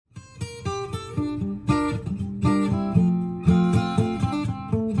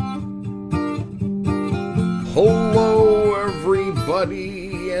Hello,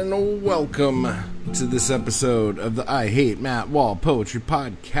 everybody, and welcome to this episode of the I Hate Matt Wall Poetry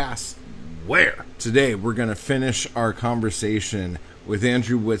Podcast, where today we're going to finish our conversation with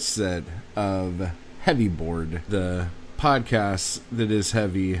Andrew Wittstadt of Heavy Board, the podcast that is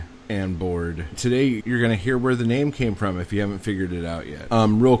heavy and bored. Today you're going to hear where the name came from if you haven't figured it out yet.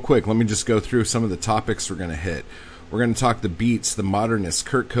 Real quick, let me just go through some of the topics we're going to hit. We're going to talk the Beats, the Modernists,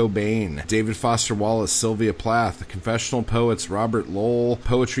 Kurt Cobain, David Foster Wallace, Sylvia Plath, the Confessional Poets, Robert Lowell,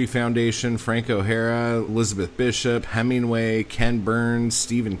 Poetry Foundation, Frank O'Hara, Elizabeth Bishop, Hemingway, Ken Burns,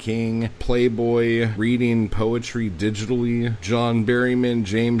 Stephen King, Playboy, reading poetry digitally, John Berryman,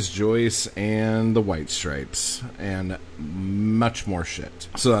 James Joyce, and the White Stripes, and much more shit.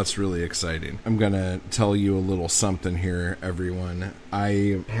 So that's really exciting. I'm going to tell you a little something here, everyone.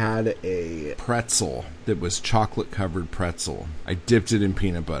 I had a pretzel that was chocolate-covered pretzel. I dipped it in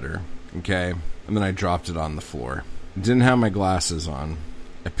peanut butter, okay? And then I dropped it on the floor. Didn't have my glasses on.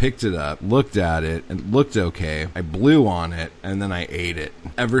 I picked it up, looked at it, and it looked okay. I blew on it, and then I ate it.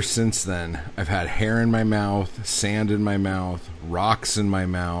 Ever since then, I've had hair in my mouth, sand in my mouth, rocks in my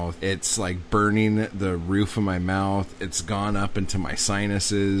mouth. It's like burning the roof of my mouth. It's gone up into my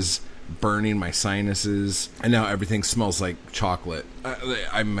sinuses, burning my sinuses, and now everything smells like chocolate.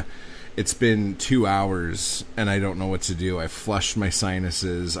 It's been 2 hours, and I don't know what to do. I've flushed my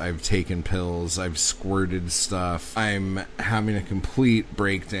sinuses, I've taken pills, I've squirted stuff. I'm having a complete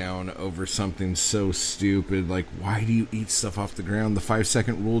breakdown over something so stupid, like, why do you eat stuff off the ground? The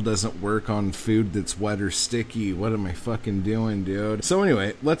 5-second rule doesn't work on food that's wet or sticky. What am I fucking doing, dude? So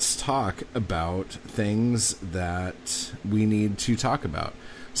anyway, let's talk about things that we need to talk about.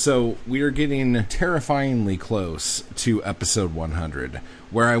 So we are getting terrifyingly close to episode 100,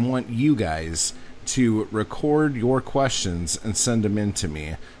 where I want you guys to record your questions and send them in to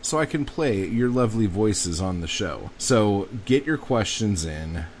me so I can play your lovely voices on the show. So get your questions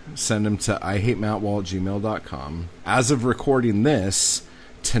in, send them to ihatemattwall@gmail.com. As of recording this,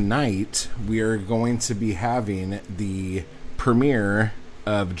 tonight we are going to be having the premiere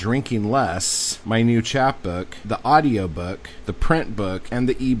of Drinking Less, my new chapbook, the audiobook, the print book, and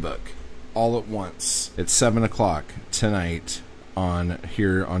the ebook all at once. It's 7 o'clock tonight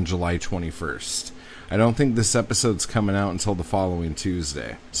here on July 21st. I don't think this episode's coming out until the following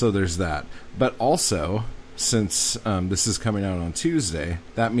Tuesday. So there's that. But also, since this is coming out on Tuesday,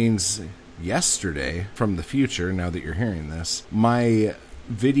 that means yesterday from the future, now that you're hearing this, my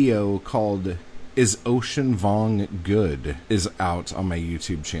video called Is Ocean Vuong Good is out on my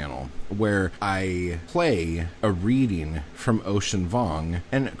YouTube channel, where I play a reading from Ocean Vuong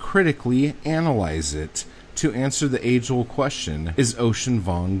and critically analyze it to answer the age-old question, is Ocean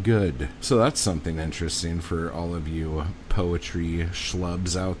Vuong good? So that's something interesting for all of you poetry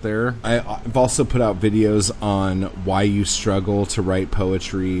schlubs out there. I've also put out videos on why you struggle to write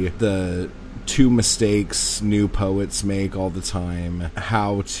poetry, the 2 mistakes new poets make all the time,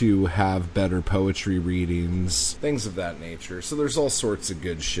 how to have better poetry readings, things of that nature. So there's all sorts of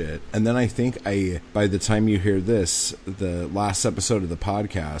good shit. And then I think by the time you hear this, the last episode of the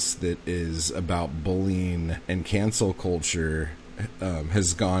podcast that is about bullying and cancel culture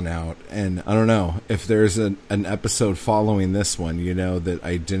has gone out, and I don't know if there's an episode following this one, you know that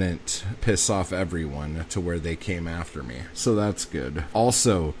I didn't piss off everyone to where they came after me, so that's good.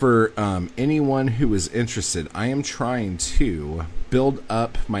 Also, for anyone who is interested, I am trying to build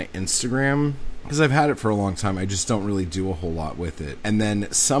up my Instagram because I've had it for a long time. I just don't really do a whole lot with it, and then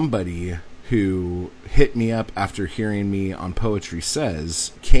somebody who hit me up after hearing me on Poetry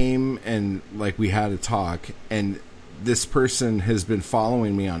Says came and like we had a talk, and this person has been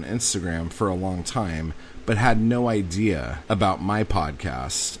following me on Instagram for a long time, but had no idea about my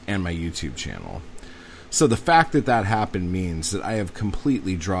podcast and my YouTube channel. So the fact that that happened means that I have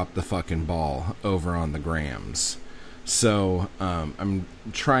completely dropped the fucking ball over on the grams. So I'm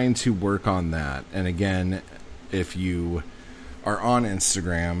trying to work on that. And again, if you are on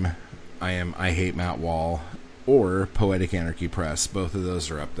Instagram, I Hate Matt Wall or Poetic Anarchy Press. Both of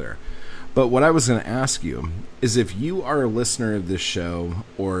those are up there. But what I was going to ask you is, if you are a listener of this show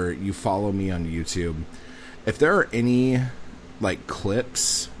or you follow me on YouTube, if there are any like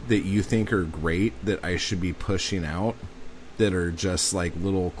clips that you think are great that I should be pushing out, that are just like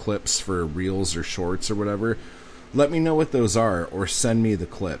little clips for reels or shorts or whatever, let me know what those are, or send me the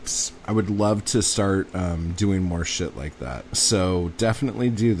clips. I would love to start doing more shit like that. So definitely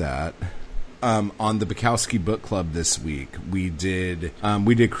do that. On the Bukowski Book Club this week, we did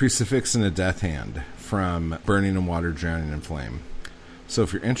Crucifix and a Death Hand from Burning in Water, Drowning in Flame. So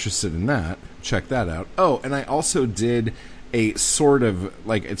if you're interested in that, check that out. Oh, and I also did a sort of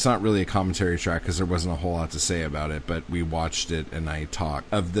like, it's not really a commentary track because there wasn't a whole lot to say about it, but we watched it and I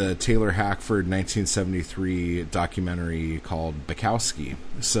talked of the Taylor Hackford 1973 documentary called Bukowski.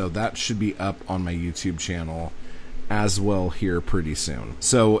 So that should be up on my YouTube channel as well here pretty soon.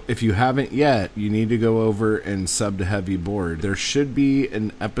 So if you haven't yet, you need to go over and sub to Heavy Board. There should be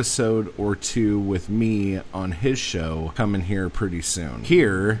an episode or two with me on his show coming here pretty soon.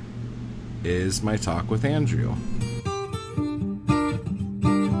 Here is my talk with Andrew.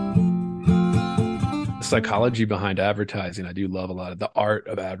 Psychology behind advertising. I do love a lot of the art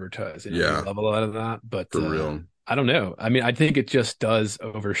of advertising. Yeah. I love a lot of that, but For real. I don't know. I mean, I think it just does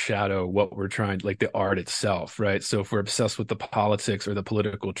overshadow what we're trying, like the art itself, right? So if we're obsessed with the politics or the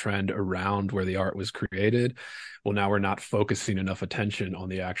political trend around where the art was created, well, now we're not focusing enough attention on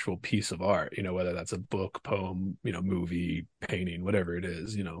the actual piece of art, whether that's a book, poem, movie, painting, whatever it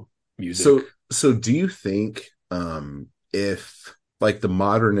is, music. So do you think if like the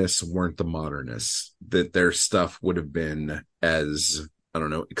modernists weren't the modernists, that their stuff would have been as, I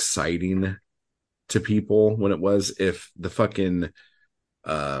don't know, exciting to people when it was, if the fucking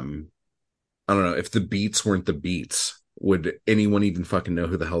I don't know, if the Beats weren't the Beats, would anyone even fucking know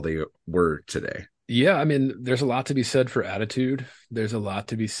who the hell they were today? Yeah, I mean, there's a lot to be said for attitude. There's a lot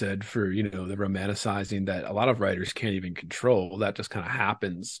to be said for, the romanticizing that a lot of writers can't even control. That just kind of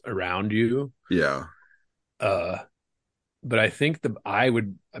happens around you. Yeah. But I think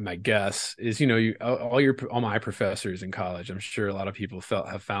my guess is, all my professors in college, I'm sure a lot of people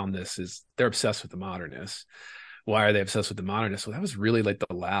have found this, is they're obsessed with the modernists. Why are they obsessed with the modernists? Well, that was really like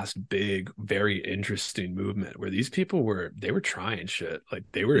the last big, very interesting movement where these people were trying shit. Like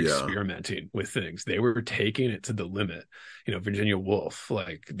they were experimenting with things. They were taking it to the limit. Virginia Woolf,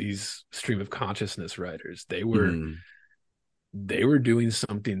 like these stream of consciousness writers, they were doing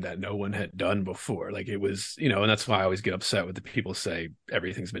something that no one had done before. Like it was, and that's why I always get upset when the people say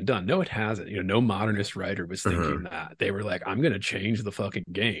everything's been done. No, it hasn't. No modernist writer was thinking that. They were like, I'm going to change the fucking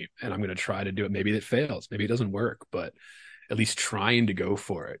game and I'm going to try to do it. Maybe it fails. Maybe it doesn't work, but at least trying to go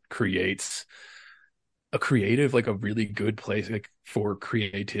for it creates a creative, like a really good place, like for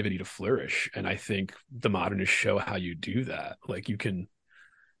creativity to flourish. And I think the modernists show how you do that. Like you can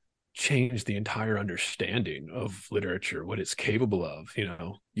change the entire understanding of literature, what it's capable of.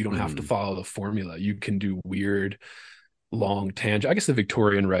 You don't have to follow the formula. You can do weird long tangent. I guess the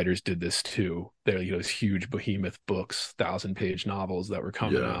Victorian writers did this too. They're those huge behemoth books, 1,000-page novels that were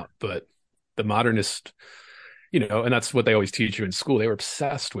coming out. But the modernist, and that's what they always teach you in school, they were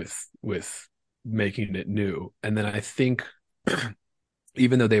obsessed with making it new. And then I think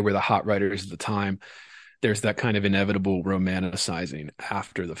even though they were the hot writers at the time, there's that kind of inevitable romanticizing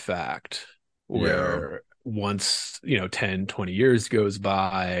after the fact where once, 10, 20 years goes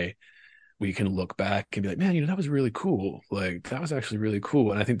by, we can look back and be like, man, that was really cool. Like that was actually really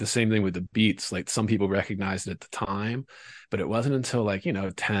cool. And I think the same thing with the Beats, like some people recognized it at the time, but it wasn't until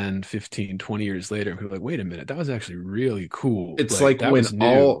 10, 15, 20 years later, people were like, wait a minute, that was actually really cool. It's like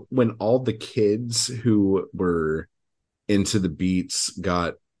when all the kids who were into the Beats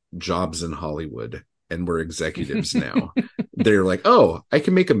got jobs in Hollywood and we're executives now. They're like, oh, I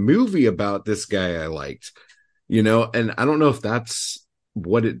can make a movie about this guy I liked, and I don't know if that's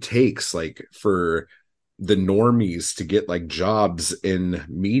what it takes, like for the normies to get like jobs in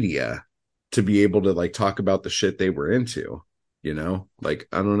media to be able to like talk about the shit they were into, like,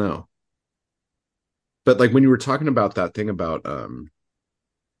 I don't know. But like when you were talking about that thing about,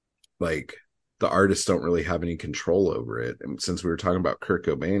 like the artists don't really have any control over it. And since we were talking about Kurt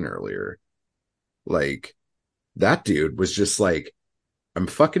Cobain earlier, like that dude was just like, I'm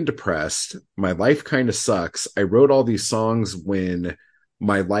fucking depressed. My life kind of sucks. I wrote all these songs when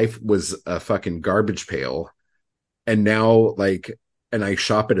my life was a fucking garbage pail. And now and I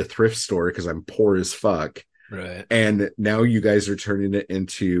shop at a thrift store because I'm poor as fuck. Right. And now you guys are turning it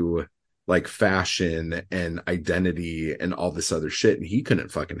into like fashion and identity and all this other shit. And he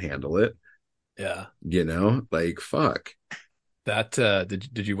couldn't fucking handle it. Yeah. Like, fuck. That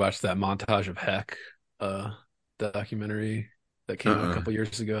did you watch that Montage of Heck documentary that came out a couple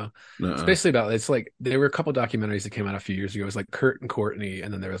years ago? It's basically about, it's like there were a couple documentaries that came out a few years ago. It was like Kurt and Courtney,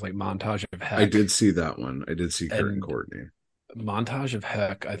 and then there was like Montage of Heck. I did see that one. I did see Kurt and Courtney. Montage of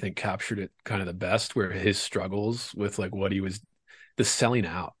Heck, I think, captured it kind of the best, where his struggles with like what he was, the selling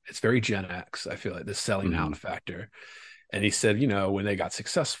out. It's very Gen X, I feel like, the selling out factor. And he said, when they got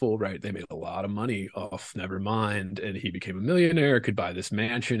successful, right, they made a lot of money off Nevermind, and he became a millionaire, could buy this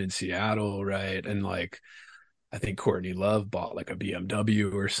mansion in Seattle, right? And like I think Courtney Love bought like a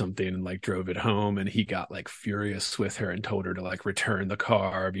BMW or something and like drove it home, and he got like furious with her and told her to like return the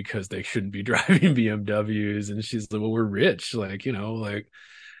car because they shouldn't be driving BMWs. And she's like, well, we're rich, like, you know, like,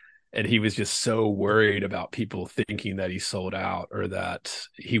 and he was just so worried about people thinking that he sold out or that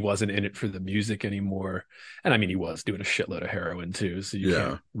he wasn't in it for the music anymore. And I mean, he was doing a shitload of heroin too, so you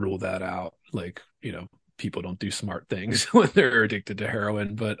can't rule that out. Like, you know, people don't do smart things when they're addicted to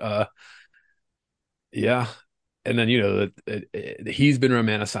heroin, but yeah. And then, you know, he's been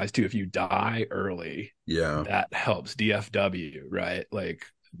romanticized too. If you die early, that helps. DFW, right? Like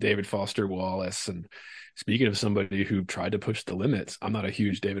David Foster Wallace. And speaking of somebody who tried to push the limits, I'm not a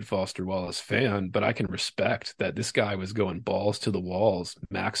huge David Foster Wallace fan, but I can respect that this guy was going balls to the walls,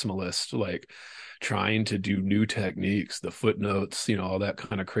 maximalist, like trying to do new techniques, the footnotes, you know, all that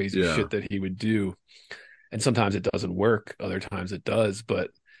kind of crazy shit that he would do. And sometimes it doesn't work, other times it does.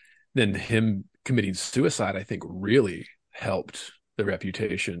 But then him committing suicide, I think, really helped the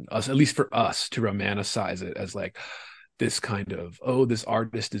reputation, us, at least for us, to romanticize it as like this kind of, oh, this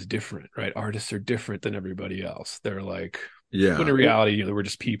artist is different, right? Artists are different than everybody else. They're like, when in reality, you know, we're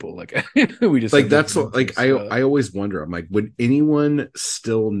just people. Like we just like that's what, like I always wonder. I'm like, would anyone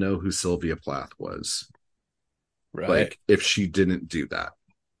still know who Sylvia Plath was? Right. Like if she didn't do that,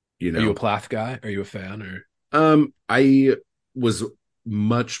 you know? Are you a Plath guy? Are you a fan or? I was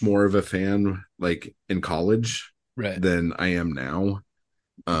much more of a fan like in college than I am now.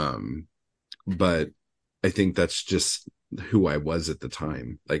 But I think that's just who I was at the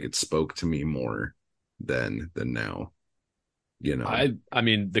time. Like it spoke to me more than now, you know. I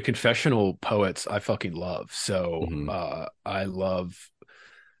mean, the confessional poets I fucking love. So I love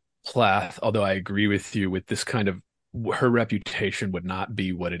Plath, although I agree with you with this kind of, her reputation would not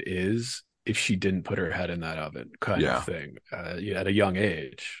be what it is if she didn't put her head in that oven kind of thing at a young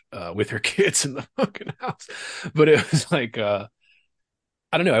age with her kids in the fucking house. But it was like,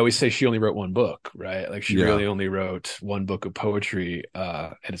 I don't know. I always say she only wrote one book, right? Like she really only wrote one book of poetry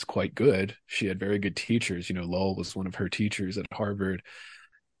and it's quite good. She had very good teachers. You know, Lowell was one of her teachers at Harvard.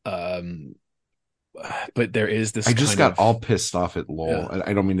 But there is this. I just got all pissed off at Lowell.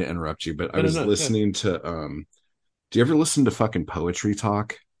 I don't mean to interrupt you, but I was listening to, do you ever listen to fucking Poetry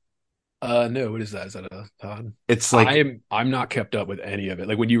Talk? No, what is that? Is that a pod? It's like I'm not kept up with any of it.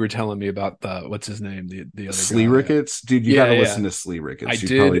 Like when you were telling me about the what's his name, the other Slee guy. Ricketts, dude. You gotta listen to Slee Ricketts. I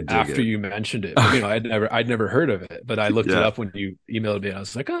did after you mentioned it. But, you know, I'd never heard of it, but I looked it up when you emailed me. And I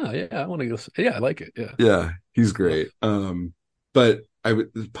was like, oh yeah, I want to go. Yeah, I like it. Yeah, he's great. But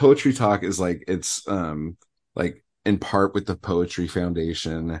Poetry Talk is like it's like in part with the Poetry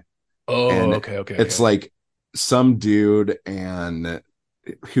Foundation. Oh, and okay. It's like some dude and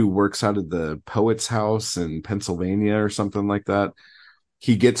who works out of the Poets House in Pennsylvania or something like that.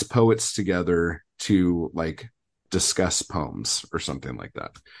 He gets poets together to like discuss poems or something like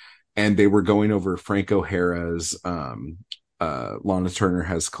that. And they were going over Frank O'Hara's Lana Turner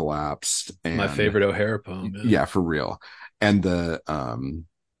Has Collapsed. And my favorite O'Hara poem. Yeah, for real. And the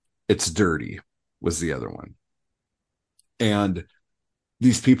It's Dirty was the other one. And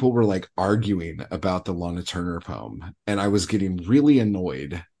these people were like arguing about the Lana Turner poem, and I was getting really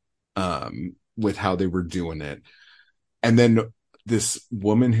annoyed with how they were doing it. And then this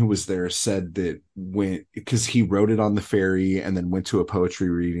woman who was there said that because he wrote it on the ferry and then went to a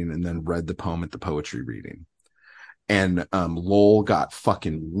poetry reading and then read the poem at the poetry reading. And Lowell got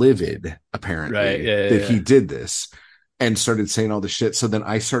fucking livid, apparently, that he did this. And started saying all the shit. So then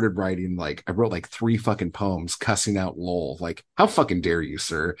I started writing, like, I wrote like 3 fucking poems cussing out Lowell. Like, how fucking dare you,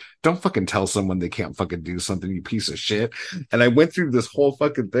 sir? Don't fucking tell someone they can't fucking do something, you piece of shit. And I went through this whole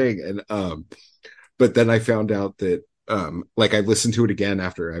fucking thing. And, but then I found out that, like, I listened to it again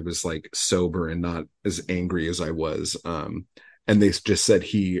after I was like sober and not as angry as I was. And they just said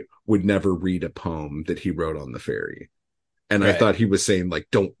he would never read a poem that he wrote on the ferry. And I thought he was saying, like,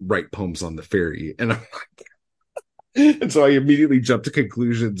 don't write poems on the ferry. And I'm like, and so I immediately jump to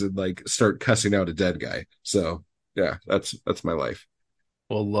conclusions and like start cussing out a dead guy. So yeah, that's my life.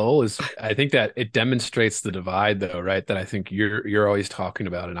 Well, Lowell is, I think that it demonstrates the divide though, right? That I think you're always talking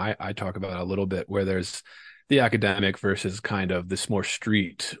about, and I talk about a little bit, where there's the academic versus kind of this more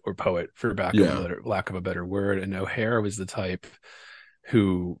street or poet, for lack of a better word. And O'Hara was the type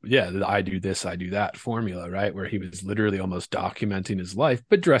who, the I do this, I do that formula, right? Where he was literally almost documenting his life,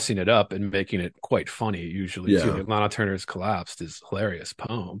 but dressing it up and making it quite funny, usually. Too. Like Lana Turner's Collapsed is a hilarious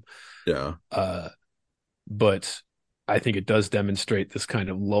poem. Yeah. But I think it does demonstrate this kind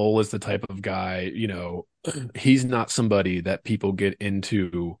of Lowell is the type of guy, you know, he's not somebody that people get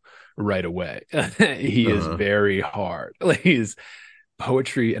into right away. He is very hard. Like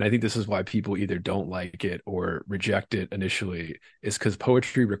poetry, and I think this is why people either don't like it or reject it initially, is because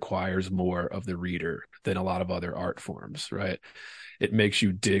poetry requires more of the reader than a lot of other art forms, right? It makes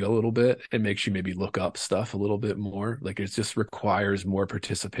you dig a little bit. It makes you maybe look up stuff a little bit more. Like it just requires more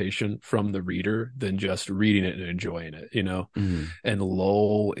participation from the reader than just reading it and enjoying it, you know? Mhm. And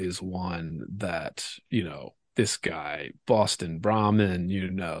Lowell is one that, you know, this guy, Boston Brahmin,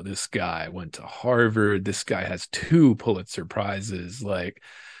 you know, this guy went to Harvard. This guy has 2 Pulitzer Prizes. Like,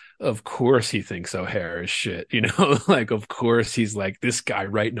 of course he thinks O'Hare is shit, you know, like of course he's like this guy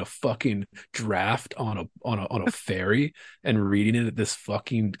writing a fucking draft on a ferry and reading it at this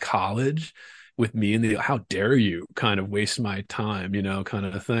fucking college with me and the how dare you kind of waste my time, you know, kind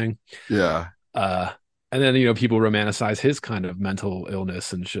of thing. Yeah. And then, you know, people romanticize his kind of mental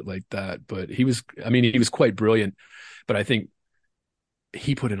illness and shit like that. But he was, I mean, he was quite brilliant, but I think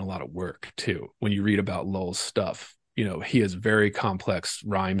he put in a lot of work too. When you read about Lowell's stuff, you know, he has very complex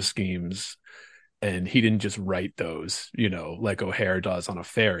rhyme schemes, and he didn't just write those, you know, like O'Hare does on a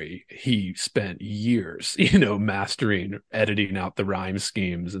ferry. He spent years, you know, mastering, editing out the rhyme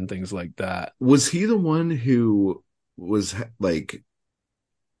schemes and things like that. Was he the one who was like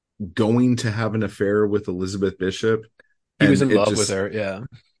going to have an affair with Elizabeth Bishop? He was in love with her, yeah.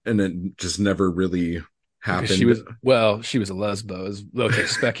 And it just never really happened. She was a lesbo. Okay,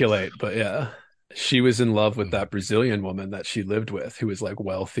 speculate, but yeah. She was in love with that Brazilian woman that she lived with, who was like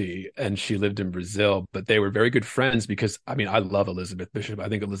wealthy, and she lived in Brazil, but they were very good friends because, I mean, I love Elizabeth Bishop. I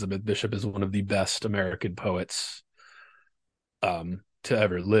think Elizabeth Bishop is one of the best American poets to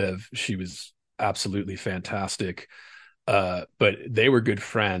ever live. She was absolutely fantastic. But they were good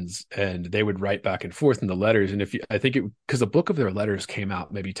friends, and they would write back and forth in the letters. And I think it, because a book of their letters came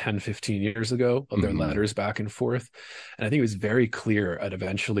out maybe 10, 15 years ago of their letters back and forth. And I think it was very clear that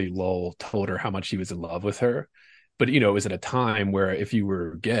eventually Lowell told her how much he was in love with her. But, you know, it was at a time where if you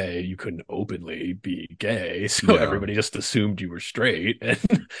were gay, you couldn't openly be gay. So everybody just assumed you were straight. And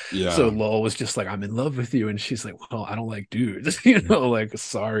so Lowell was just like, I'm in love with you. And she's like, well, I don't like dudes, you know, like,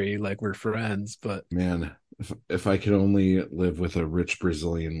 sorry, like we're friends. But man, if I could only live with a rich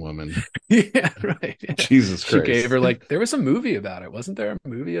Brazilian woman. Yeah, right. Yeah. Jesus Christ. She gave her, like, there was a movie about it. Wasn't there a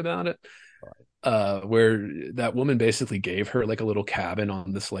movie about it? Where that woman basically gave her like a little cabin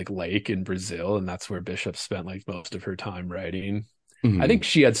on this like lake in Brazil, and that's where Bishop spent like most of her time writing. I think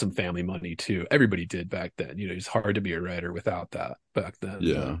she had some family money too. Everybody did back then. You know, it's hard to be a writer without that back then.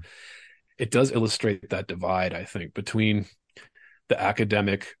 Yeah. It does illustrate that divide, I think, between the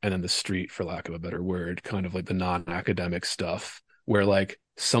academic and then the street, for lack of a better word, kind of like the non-academic stuff, where like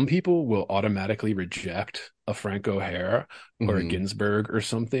some people will automatically reject a Frank O'Hare or a Ginsberg or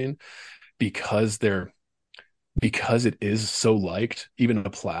something because it is so liked. Even a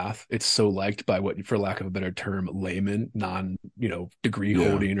Plath, it's so liked by what, for lack of a better term, laymen, non, you know, degree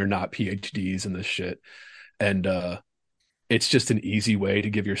holding or not PhDs and this shit. And it's just an easy way to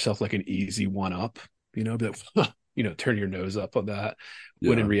give yourself like an easy one up, you know, but you know, turn your nose up on that.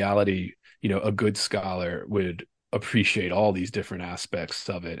 When in reality, you know, a good scholar would appreciate all these different aspects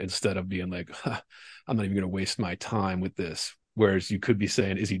of it instead of being like, I'm not even going to waste my time with this. Whereas you could be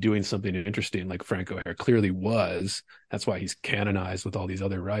saying, is he doing something interesting? Like Frank O'Hare clearly was. That's why he's canonized with all these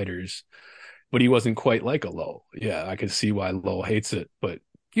other writers. But he wasn't quite like a Lowell. Yeah, I could see why Lowell hates it. But,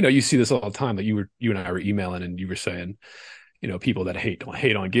 you know, you see this all the time. Like you and I were emailing, and you were saying, you know, people that hate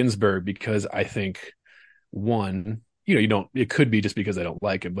on Ginsberg because I think, one, you know, it could be just because I don't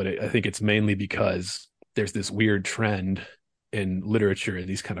like him, but I think it's mainly because there's this weird trend in literature and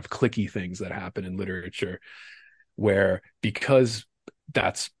these kind of cliquey things that happen in literature, where because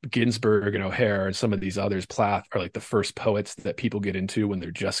that's Ginsberg and O'Hare and some of these others, Plath, are like the first poets that people get into when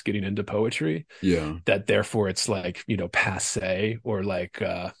they're just getting into poetry. Yeah. That therefore it's like, you know, passe or like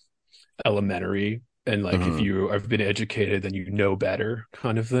elementary. And like, if you have been educated, then you know better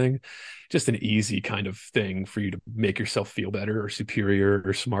kind of thing. Just an easy kind of thing for you to make yourself feel better or superior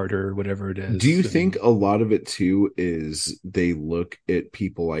or smarter or whatever it is. Do you think a lot of it too is they look at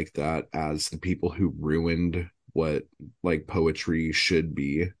people like that as the people who ruined what like poetry should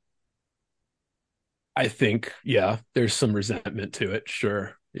be? I think, yeah, there's some resentment to it.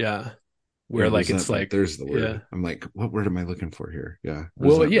 Sure. Yeah. Where like, it's like, there's the word. Yeah. I'm like, what word am I looking for here? Yeah.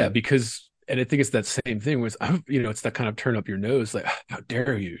 Well, yeah, because, and I think it's that same thing was, you know, it's that kind of turn up your nose, like, how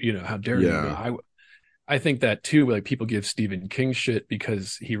dare you, you know, how dare you? You know, I think that too, like people give Stephen King shit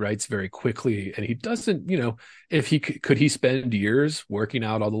because he writes very quickly and he doesn't, you know, if he could he spend years working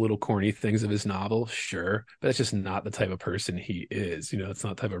out all the little corny things of his novel? Sure. But that's just not the type of person he is. You know, it's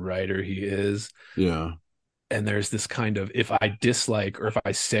not the type of writer he is. Yeah. And there's this kind of, if I dislike or if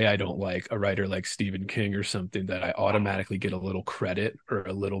I say I don't like a writer like Stephen King or something, that I automatically get a little credit or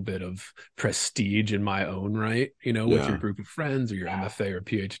a little bit of prestige in my own right, with your group of friends or your MFA or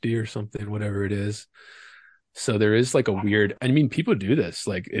PhD or something, whatever it is. So there is like a weird, I mean, people do this,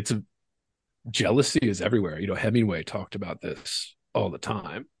 like jealousy is everywhere. Hemingway talked about this all the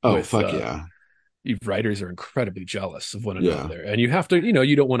time. Oh, fuck yeah. Writers are incredibly jealous of one another, and you have to,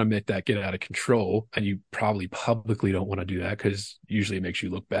 you don't want to make that get out of control, and you probably publicly don't want to do that because usually it makes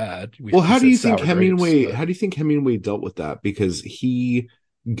you look bad. How do you think Hemingway dealt with that? Because he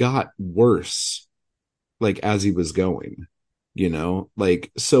got worse, like as he was going,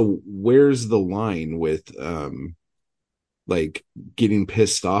 like, so where's the line with, like getting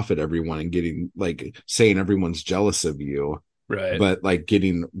pissed off at everyone and getting like saying everyone's jealous of you. Right. But like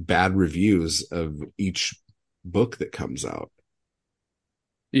getting bad reviews of each book that comes out.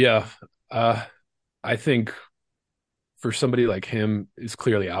 Yeah. I think for somebody like him, it's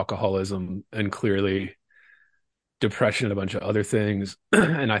clearly alcoholism and clearly depression and a bunch of other things.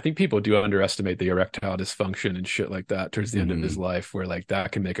 And I think people do underestimate the erectile dysfunction and shit like that towards the end of his life, where like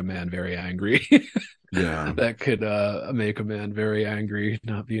that can make a man very angry. Yeah. That could make a man very angry,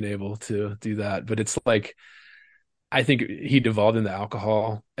 not being able to do that. But it's like, I think he devolved into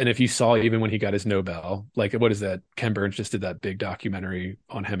alcohol. And if you saw, even when he got his Nobel, like, what is that? Ken Burns just did that big documentary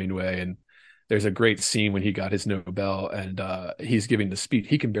on Hemingway. And there's a great scene when he got his Nobel and he's giving the speech.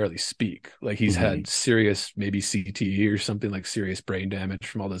 He can barely speak. Like he's had serious, maybe CTE or something, like serious brain damage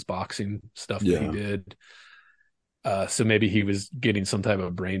from all this boxing stuff that he did. So maybe he was getting some type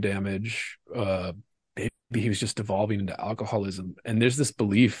of brain damage. Maybe he was just devolving into alcoholism. And there's this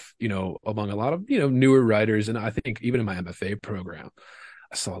belief, among a lot of, newer writers. And I think even in my MFA program,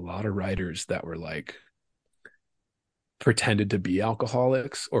 I saw a lot of writers that were like pretended to be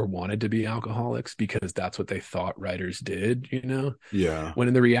alcoholics or wanted to be alcoholics because that's what they thought writers did, Yeah. When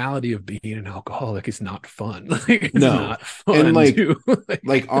in the reality of being an alcoholic is not fun. It's no. Not fun. And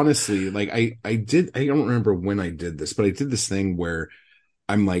like honestly, like I don't remember when I did this, but I did this thing where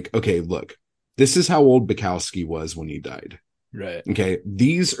I'm like, okay, look, this is how old Bukowski was when he died. Right. Okay.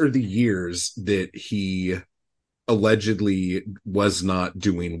 These are the years that he allegedly was not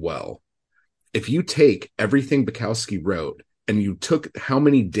doing well. If you take everything Bukowski wrote and you took how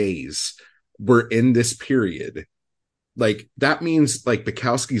many days were in this period, like that means like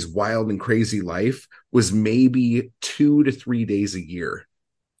Bukowski's wild and crazy life was maybe 2 to 3 days a year.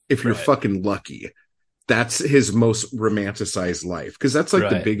 If you're fucking lucky. That's his most romanticized life. Cause that's like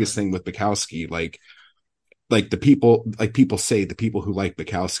the biggest thing with Bukowski. Like the people, like people say the people who like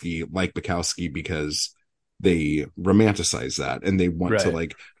Bukowski because they romanticize that and they want to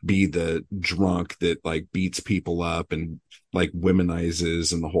like be the drunk that like beats people up and like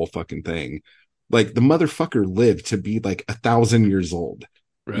womanizes and the whole fucking thing. Like the motherfucker lived to be like 1,000 years old,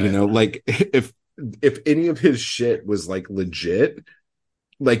 like if any of his shit was like legit,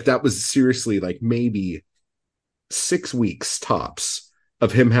 like that was seriously like maybe 6 weeks tops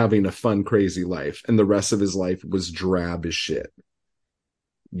of him having a fun, crazy life. And the rest of his life was drab as shit,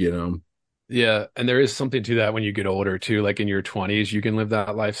 Yeah. And there is something to that when you get older too. Like in your 20s, you can live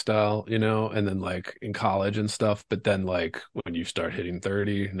that lifestyle, and then like in college and stuff. But then like when you start hitting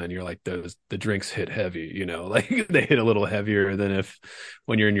 30 and then you're like the drinks hit heavy, like they hit a little heavier than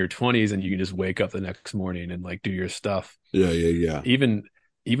when you're in your 20s and you can just wake up the next morning and like do your stuff. Yeah.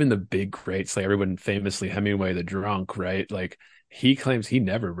 Even the big greats, like everyone famously, Hemingway, the drunk, right? Like he claims he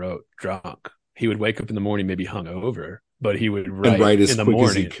never wrote drunk. He would wake up in the morning, maybe hungover, but he would write as in the quick morning,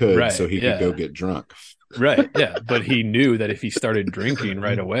 as he could, so he could go get drunk. Right. Yeah. But he knew that if he started drinking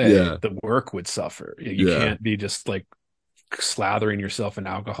right away, the work would suffer. You can't be just like slathering yourself in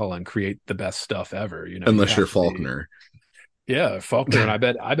alcohol and create the best stuff ever, unless you're Faulkner. Faulkner. And I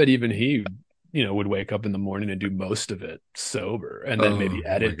bet even he, would wake up in the morning and do most of it sober and then maybe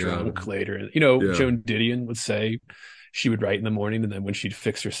edit drunk later. Joan Didion would say she would write in the morning, and then when she'd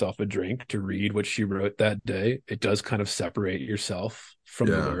fix herself a drink to read what she wrote that day, it does kind of separate yourself from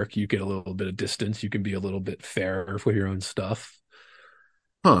the work. You get a little bit of distance. You can be a little bit fairer for your own stuff.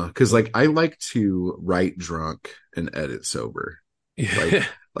 Because like I like to write drunk and edit sober.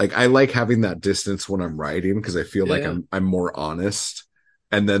 Like I like having that distance when I'm writing because I feel like I'm more honest.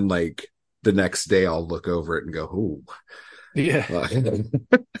 And then like the next day I'll look over it and go, "Ooh, yeah."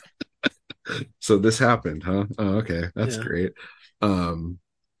 So this happened, huh? Oh, okay, that's great.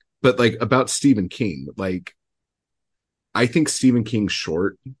 But like about Stephen King, like I think Stephen King's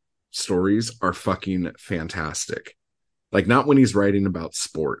short stories are fucking fantastic. Like not when he's writing about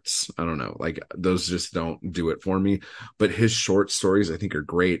sports. I don't know. Like those just don't do it for me. But his short stories I think are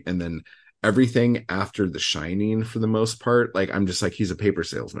great. And then everything after The Shining, for the most part, like I'm just like, he's a paper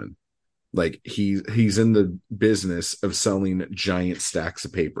salesman. Like he's in the business of selling giant stacks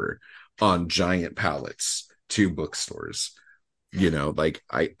of paper on giant pallets to bookstores. Like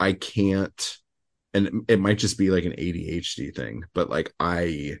I can't, and it might just be like an ADHD thing, but like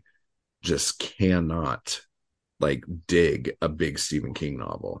I just cannot like dig a big Stephen King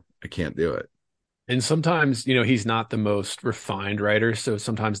novel. I can't do it. And sometimes, he's not the most refined writer, so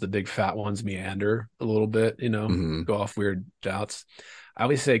sometimes the big fat ones meander a little bit, Mm-hmm. go off weird routes. I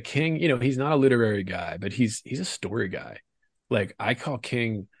always say King, he's not a literary guy, but he's a story guy. Like I call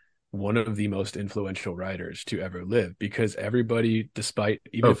King one of the most influential writers to ever live, because everybody, despite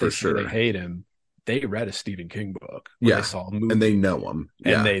even if For they say they sure. hate him, they read a Stephen King book, or Yeah. they saw a movie And they know him.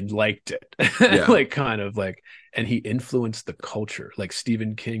 and Yeah. they liked it. Yeah. Like kind of like, and he influenced the culture. Like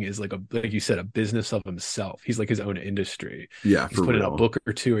Stephen King is like you said, a business of himself. He's like his own industry. Yeah. He's For putting out real. a book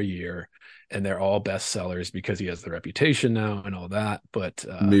or two a year, and they're all bestsellers because he has the reputation now and all that. But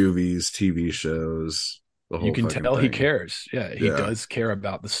Movies, TV shows, the you whole can fucking tell he thing. cares. Yeah, he Yeah. does care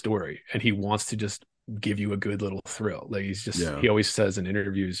about the story, and he wants to just give you a good little thrill. Like Yeah. he always says in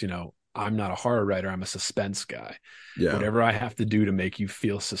interviews, I'm not a horror writer, I'm a suspense guy. Yeah. Whatever I have to do to make you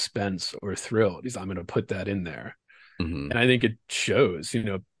feel suspense or thrilled, I'm going to put that in there. Mm-hmm. And I think it shows.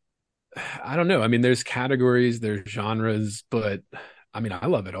 I don't know. I mean, there's categories, there's genres, but I mean, I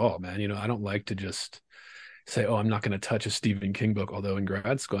love it all, man. I don't like to just say, oh, I'm not going to touch a Stephen King book. Although in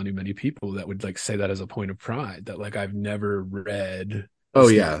grad school, I knew many people that would like say that as a point of pride, that like I've never read a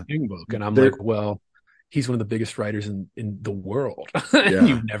Stephen King book. And I'm like, well, he's one of the biggest writers in the world. Yeah.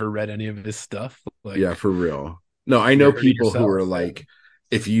 You've never read any of his stuff. Like, yeah, for real. No, I know people who are like,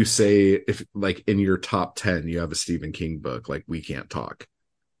 if you say, if like in your top 10, you have a Stephen King book, like we can't talk,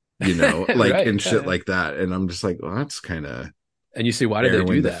 like, right, and shit like that. And I'm just like, well, that's kind of, and you see, why did they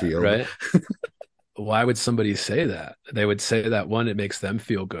do that? Right. Why would somebody say that? They would say that, one, it makes them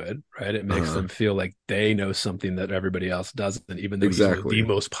feel good, right? It makes them feel like they know something that everybody else doesn't, even though he's one of the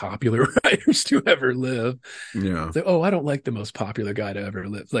most popular writers to ever live. Yeah. It's like, oh, I don't like the most popular guy to ever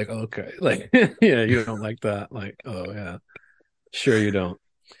live. It's like, okay, like, yeah, you don't like that. Like, oh yeah, sure you don't.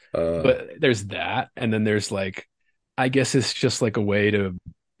 But there's that. And then there's like, I guess it's just like a way to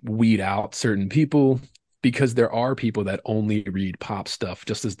weed out certain people, because there are people that only read pop stuff,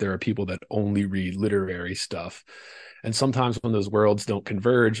 just as there are people that only read literary stuff. And sometimes when those worlds don't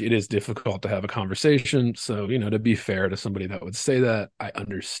converge, it is difficult to have a conversation. So, to be fair to somebody that would say that, I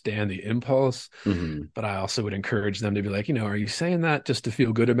understand the impulse, but I also would encourage them to be like, are you saying that just to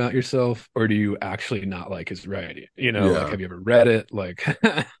feel good about yourself? Or do you actually not like his writing? Like, have you ever read it? Like,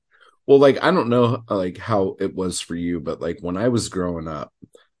 well, like, I don't know, like how it was for you, but like when I was growing up,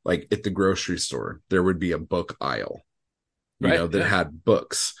 like at the grocery store, there would be a book aisle, that had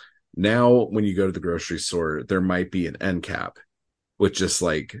books. Now, when you go to the grocery store, there might be an end cap with just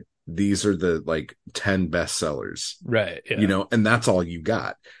like, these are the like 10 bestsellers, right? Yeah. And that's all you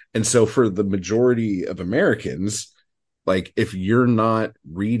got. And so for the majority of Americans, like if you're not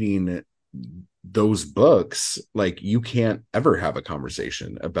reading those books, like you can't ever have a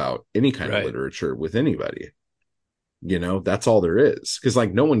conversation about any kind of literature with anybody. That's all there is. Because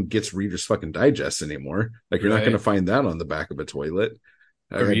like no one gets Reader's fucking Digest anymore. Like you're not going to find that on the back of a toilet.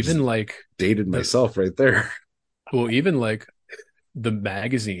 Or even like dated myself right there. Well, even like the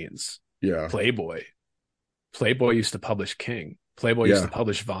magazines. Yeah. Playboy used to publish King. Playboy used to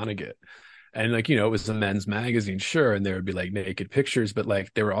publish Vonnegut. And like, it was a men's magazine, sure. And there would be like naked pictures, but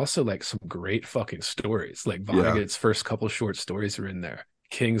like there were also like some great fucking stories. Like Vonnegut's first couple short stories were in there.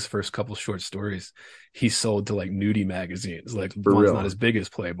 King's first couple short stories he sold to like nudie magazines, like one's not as big as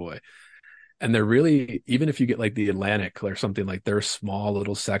Playboy. And they're really, even if you get like the Atlantic or something, like their small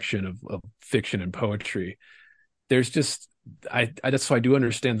little section of fiction and poetry, there's just, that's why I do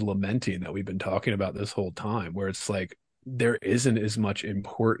understand the lamenting that we've been talking about this whole time, where it's like there isn't as much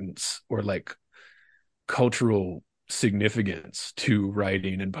importance or like cultural significance to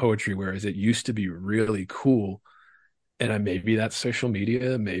writing and poetry, whereas it used to be really cool. And maybe that's social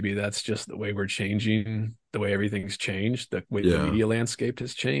media. Maybe that's just the way we're changing, the way everything's changed, the way the media landscape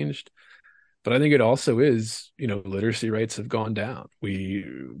has changed. But I think it also is, literacy rates have gone down.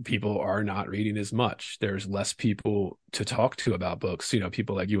 People are not reading as much. There's less people to talk to about books.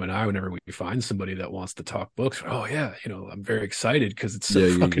 People like you and I, whenever we find somebody that wants to talk books, oh yeah, I'm very excited because it's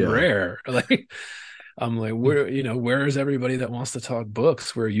so fucking rare. Like, I'm like, where is everybody that wants to talk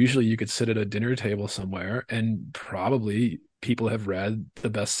books? Where usually you could sit at a dinner table somewhere and probably people have read the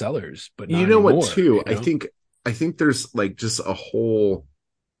bestsellers, but not anymore, what too? I think there's like just a whole,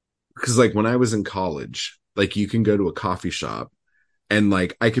 because like when I was in college, like you can go to a coffee shop And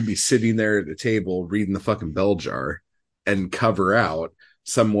like I could be sitting there at a table reading the fucking bell jar and cover out.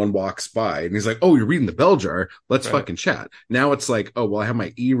 Someone walks by and he's like, "Oh, you're reading the bell jar. Let's Right. fucking chat." Now it's like, "Oh, well, I have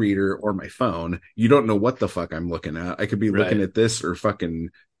my e-reader or my phone. You don't know what the fuck I'm looking at. I could be looking Right. at this or fucking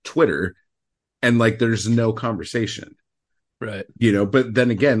Twitter." And like there's no conversation, Right. but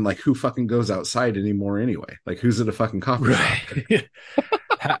then again, like who fucking goes outside anymore anyway? Like who's at a fucking coffee shop? Right.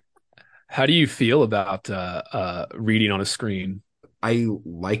 how, how do you feel about reading on a screen? I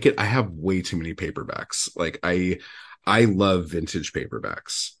like it. I have way too many paperbacks. Like I love vintage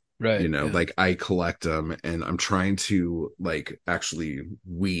paperbacks. Right. Yeah. Like I collect them and I'm trying to like actually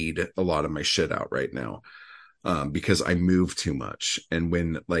weed a lot of my shit out right now. Because I move too much. And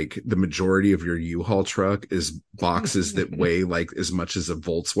when like the majority of your U-Haul truck is boxes that weigh like as much as a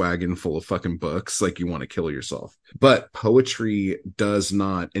Volkswagen full of fucking books, like you want to kill yourself. But poetry does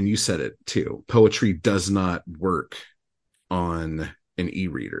not, and you said it too, poetry does not work on an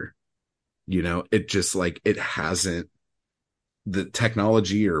e-reader. It just like it hasn't the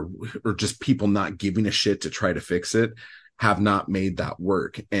technology or just people not giving a shit to try to fix it have not made that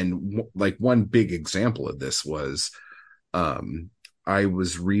work. And like one big example of this was I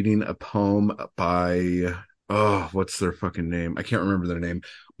was reading a poem by what's their fucking name? I can't remember their name,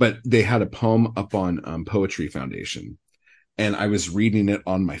 but they had a poem up on Poetry Foundation. And I was reading it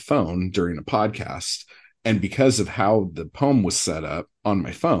on my phone during a podcast. And because of how the poem was set up on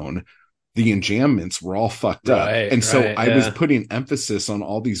my phone, the enjambments were all fucked up. Right. And so Right. I Yeah. was putting emphasis on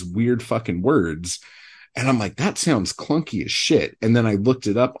all these weird fucking words. And I'm like, that sounds clunky as shit. And then I looked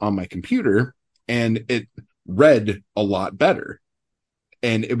it up on my computer and it read a lot better.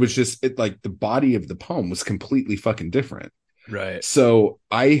 And it was just like the body of the poem was completely fucking different. Right. So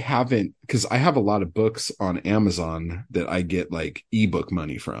I haven't, because I have a lot of books on Amazon that I get like ebook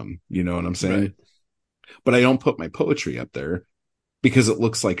money from, you know what I'm saying? Right. But I don't put my poetry up there because it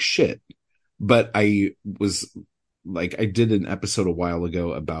looks like shit. But I was like, I did an episode a while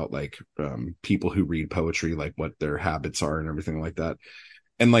ago about like people who read poetry, like what their habits are and everything like that.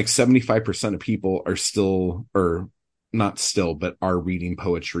 And like 75% of people are still, or not still, but are reading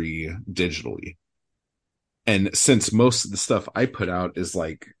poetry digitally. And since most of the stuff I put out is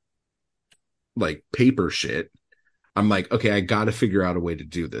like paper shit, I'm like, okay, I got to figure out a way to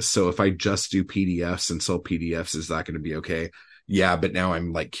do this. So if I just do PDFs and sell PDFs, is that going to be okay? Yeah, but now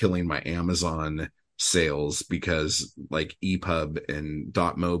I'm like killing my Amazon sales because like EPUB and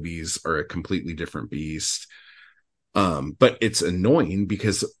 .mobies are a completely different beast. But it's annoying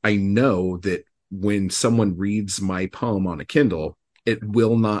because I know that when someone reads my poem on a Kindle, it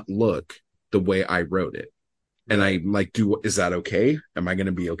will not look the way I wrote it. And I like, is that okay? Am I going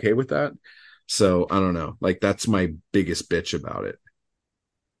to be okay with that? So I don't know. Like that's my biggest bitch about it.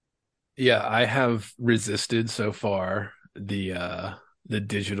 Yeah, I have resisted so far the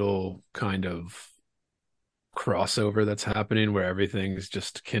digital kind of crossover that's happening where everything's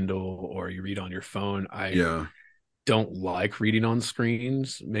just Kindle or you read on your phone. I Yeah. don't like reading on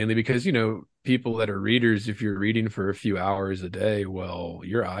screens, mainly because, people that are readers, if you're reading for a few hours a day, well,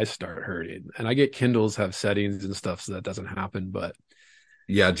 your eyes start hurting. And I get Kindles have settings and stuff, so that doesn't happen. But,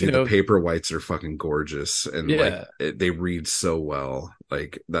 Yeah, dude, the paper whites are fucking gorgeous. And yeah, they read so well.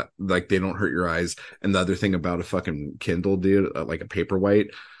 Like that, like they don't hurt your eyes. And the other thing about a fucking Kindle, dude, like a paper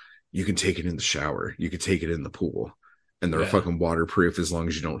white, you can take it in the shower. You can take it in the pool. And they're fucking waterproof as long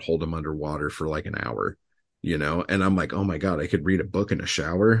as you don't hold them underwater for like an hour, And I'm like, oh my God, I could read a book in a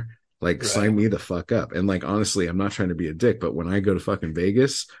shower. Like, sign me the fuck up. And like, honestly, I'm not trying to be a dick, but when I go to fucking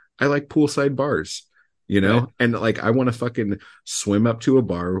Vegas, I like poolside bars, And like, I want to fucking swim up to a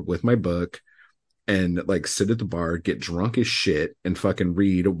bar with my book and like sit at the bar, get drunk as shit and fucking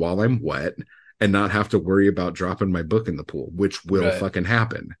read while I'm wet and not have to worry about dropping my book in the pool, which will fucking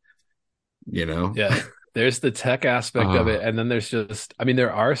happen, Yeah. There's the tech aspect of it. And then there's just,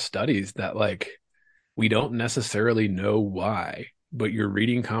 there are studies that like, we don't necessarily know why, but your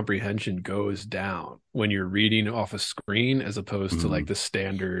reading comprehension goes down when you're reading off a screen as opposed to like the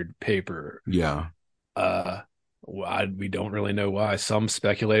standard paper. Yeah. We don't really know why. Some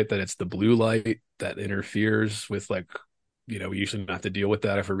speculate that it's the blue light that interferes with we usually don't have to deal with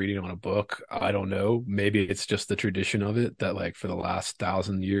that if we're reading on a book. I don't know. Maybe it's just the tradition of it that like for the last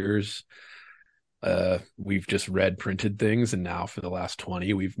 1,000 years, we've just read printed things, and now for the last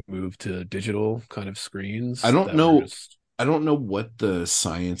 20 we've moved to digital kind of screens. I don't know what the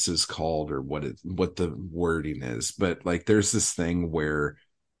science is called or what the wording is, but like there's this thing where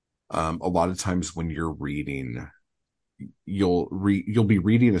a lot of times when you're reading, you'll be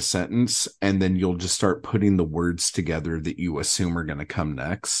reading a sentence and then you'll just start putting the words together that you assume are going to come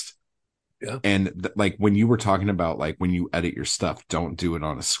next. Yeah. And like when you were talking about like when you edit your stuff, don't do it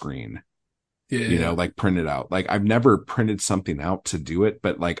on a screen. Yeah. You know, like print it out. Like I've never printed something out to do it,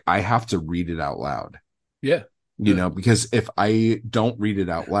 but like I have to read it out loud. Yeah. You know, because if I don't read it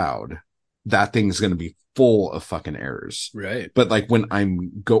out loud, that thing's going to be full of fucking errors. Right. But like when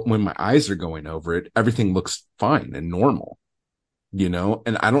when my eyes are going over it, everything looks fine and normal, you know?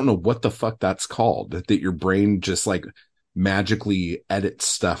 And I don't know what the fuck that's called, that your brain just like magically edits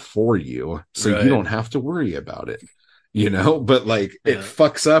stuff for you. So you don't have to worry about it, you know? But like it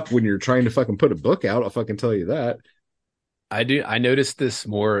fucks up when you're trying to fucking put a book out. I'll fucking tell you that. I noticed this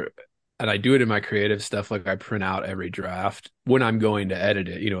more, and I do it in my creative stuff. Like I print out every draft when I'm going to edit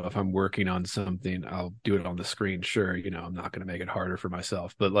it. You know, if I'm working on something, I'll do it on the screen. Sure. You know, I'm not going to make it harder for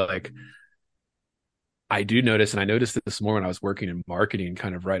myself, but like I do notice, and I noticed this more when I was working in marketing,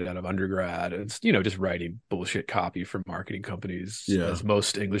 kind of right out of undergrad. It's, you know, just writing bullshit copy for marketing companies, as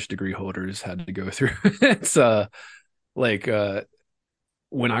most English degree holders had to go through. It's like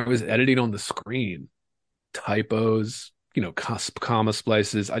when I was editing on the screen, typos, you know, comma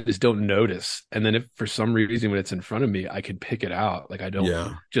splices, I just don't notice. And then if for some reason when it's in front of me, I can pick it out. Like I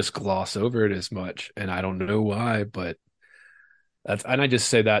don't just gloss over it as much. And I don't know why, but and I just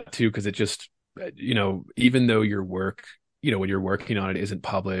say that too, because it just, you know, even though your work, you know, when you're working on it isn't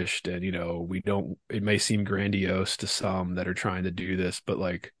published, and, you know, it may seem grandiose to some that are trying to do this, but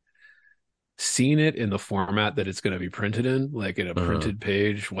like seeing it in the format that it's going to be printed in, like in a printed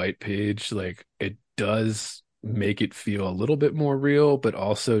page, white page, like it does make it feel a little bit more real, but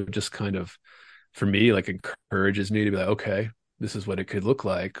also just kind of, for me, like encourages me to be like, okay, this is what it could look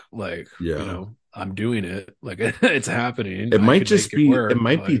like. Like, you know, I'm doing it. Like it's happening. It might just be, it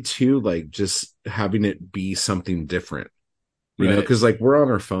might be too, like just having it be something different, you know, because like we're on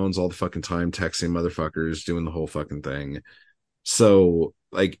our phones all the fucking time, texting motherfuckers, doing the whole fucking thing. So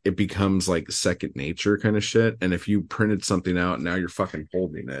like it becomes like second nature kind of shit. And if you printed something out and now you're fucking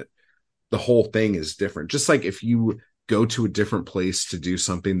holding it, the whole thing is different. Just like if you go to a different place to do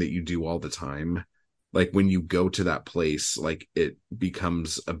something that you do all the time, like when you go to that place, like it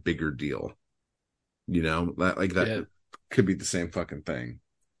becomes a bigger deal, you know, that could be the same fucking thing.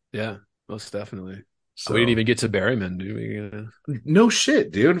 Yeah, most definitely. So, we didn't even get to Berryman, do we? No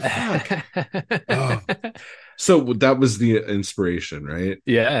shit, dude. Fuck. So that was the inspiration, right?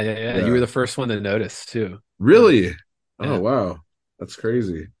 Yeah. You were the first one to notice too. Really? Oh, wow. That's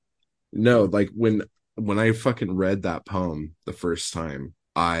crazy. No, like when I fucking read that poem the first time,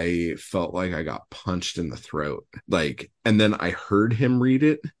 I felt like I got punched in the throat. Like, and then I heard him read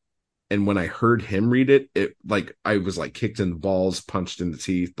it. And when I heard him read it, it like I was like kicked in the balls, punched in the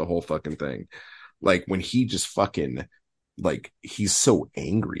teeth, the whole fucking thing. Like when he just fucking, like, he's so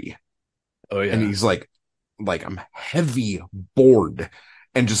angry. Oh yeah. And he's like I'm heavy bored.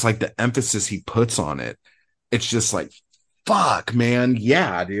 And just like the emphasis he puts on it, it's just like, fuck, man.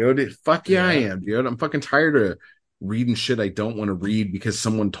 Yeah, dude. Fuck yeah, I am, dude. I'm fucking tired of reading shit I don't want to read because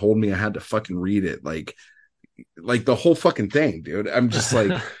someone told me I had to fucking read it. Like the whole fucking thing, dude. I'm just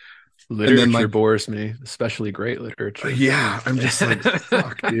like, literature then, like, bores me, especially great literature. Yeah, I'm just like,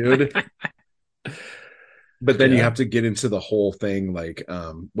 fuck, dude. But then you have to get into the whole thing, like,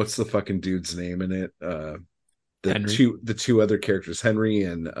 what's the fucking dude's name in it? The two other characters, Henry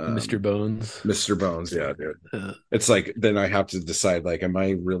and Mr. Bones. Mr. Bones, yeah, dude. It's like then I have to decide, like, am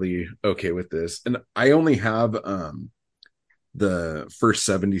I really okay with this? And I only have the first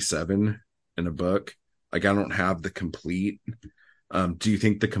 77 in a book. Like, I don't have the complete. Do you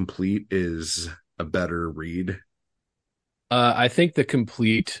think the complete is a better read? I think the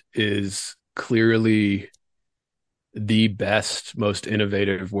complete is clearly the best, most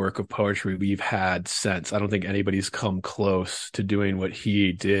innovative work of poetry we've had since. I don't think anybody's come close to doing what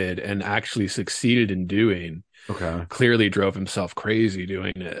he did and actually succeeded in doing. Okay. Clearly drove himself crazy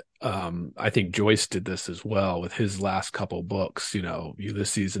doing it. I think Joyce did this as well with his last couple books, you know,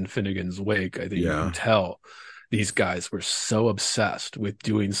 Ulysses and Finnegan's Wake. I think you can tell these guys were so obsessed with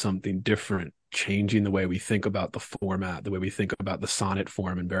doing something different, changing the way we think about the format, the way we think about the sonnet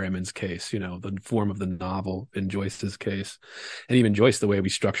form in Berryman's case, you know, the form of the novel in Joyce's case, and even Joyce, the way we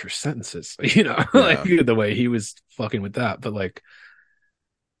structure sentences, you know, like the way he was fucking with that. But like,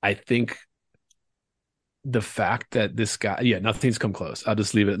 I think the fact that this guy, nothing's come close. I'll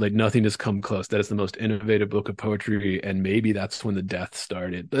just leave it like nothing has come close. That is the most innovative book of poetry. And maybe that's when the death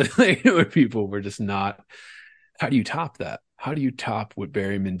started. Like, where people were just not, how do you top that? How do you top what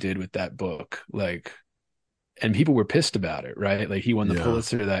Berryman did with that book? Like, and people were pissed about it, right? Like he won the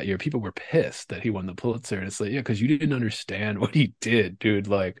Pulitzer that year. People were pissed that he won the Pulitzer. And it's like, because you didn't understand what he did, dude.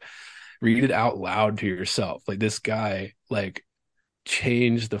 Like, read it out loud to yourself. Like, this guy, like,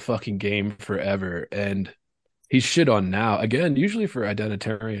 changed the fucking game forever. And he's shit on now again, usually for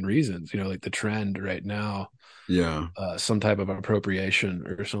identitarian reasons, like the trend right now, Yeah. some type of appropriation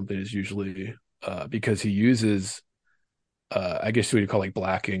or something is usually because he uses I guess what you call like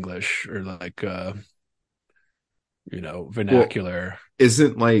black English or like Well, vernacular.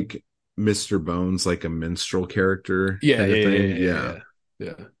 isn't like Mr. Bones like a minstrel character Yeah, kind of yeah, yeah, thing? yeah, yeah, Yeah.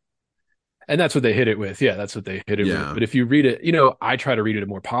 yeah. Yeah. And that's what they hit it with. Yeah, that's what they hit it with. Yeah. But if you read it, I try to read it a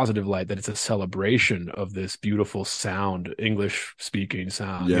more positive light, that it's a celebration of this beautiful sound, English speaking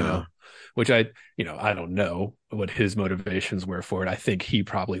sound, Yeah. which I don't know what his motivations were for it. I think he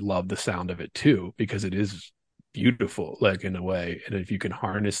probably loved the sound of it too, because it is beautiful, like in a way. And if you can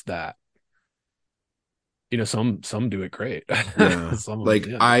harness that, some do it great. Yeah. Some of them, Like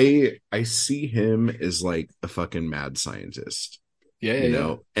yeah. I see him as like a fucking mad scientist, Yeah, yeah,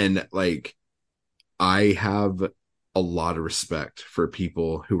 yeah. and like I have a lot of respect for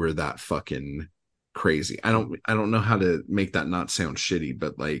people who are that fucking crazy. I don't know how to make that not sound shitty,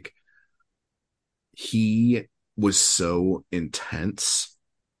 but like he was so intense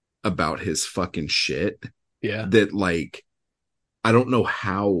about his fucking shit Yeah. that like I don't know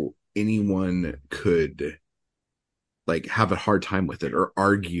how anyone could like have a hard time with it or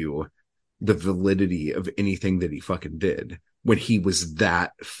argue the validity of anything that he fucking did when he was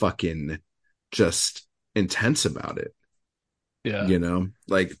that fucking just intense about it. Yeah.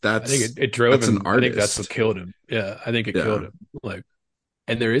 Like I think that's it drove that's an him. I think that's what artist. killed him. Yeah. I think it killed Yeah. him. Like,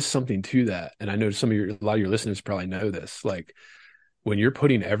 and there is something to that. And I know a lot of your listeners probably know this. Like, when you're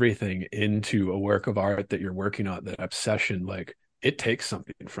putting everything into a work of art that you're working on, that obsession, like it takes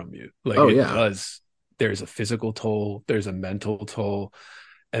something from you. Like Oh it yeah. does. There's a physical toll, there's a mental toll,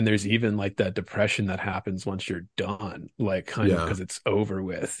 and there's even like that depression that happens once you're done, like kind of Yeah. because it's over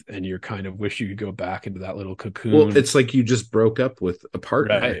with and you're kind of wish you could go back into that little Well, cocoon. it's like you just broke up with a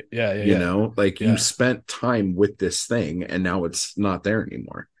partner, Right. Yeah. Yeah. Yeah. like you Yeah. spent time with this thing and now it's not there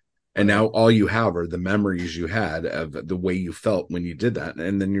anymore. And Right. now all you have are the memories you had of the way you felt when you did that.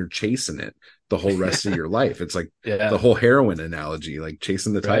 And then you're chasing it the whole rest of your life. It's like the Yeah. whole heroin analogy, like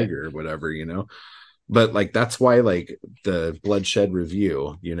chasing the Right. tiger or whatever. But like that's why like the bloodshed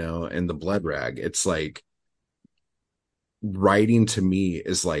review, and the blood rag, it's like writing to me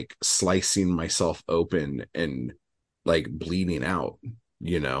is like slicing myself open and like bleeding out,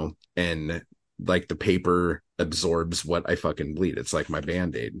 and like the paper absorbs what I fucking bleed. It's like my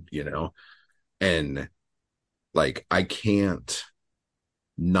band-aid. And like I can't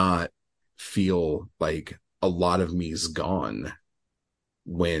not feel like a lot of me's gone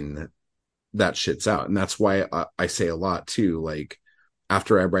when that shit's out. And that's why I say a lot too, like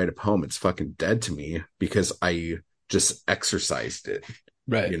after I write a poem, it's fucking dead to me because I just exercised it,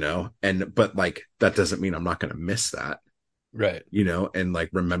 Right. but like that doesn't mean I'm not going to miss that, Right. and like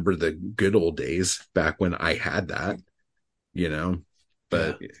remember the good old days back when I had that, Yeah.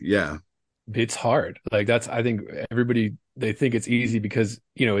 but yeah. It's hard. Like I think everybody, they think it's easy because,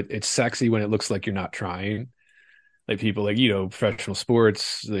 it's sexy when it looks like you're not trying. Like people like, professional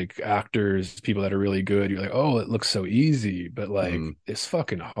sports, like actors, people that are really good. You're like, oh, it looks so easy, but like Mm, it's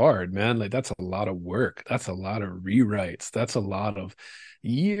fucking hard, man. Like that's a lot of work. That's a lot of rewrites. That's a lot of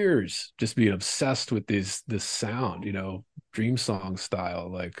years just being obsessed with this sound, dream song style.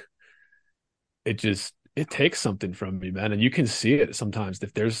 Like it takes something from me, man. And you can see it sometimes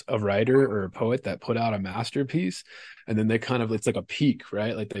if there's a writer or a poet that put out a masterpiece and then it's like a peak,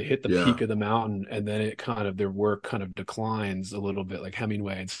 right? Like they hit the yeah. peak of the mountain and then their work kind of declines a little bit, like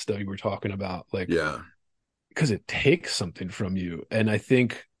Hemingway and stuff you were talking about, like, Yeah. because it takes something from you. And I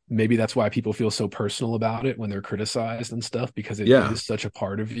think maybe that's why people feel so personal about it when they're criticized and stuff, because it Yeah. is such a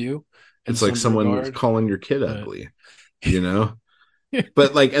part of you in It's like some someone regard. calling your kid ugly, you know?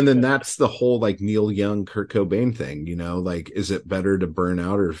 But like, and then that's the whole like Neil Young, Kurt Cobain thing, like, is it better to burn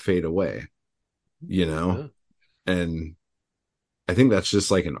out or fade away? Yeah. And I think that's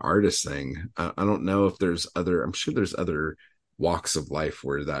just like an artist thing. I don't know if I'm sure there's other walks of life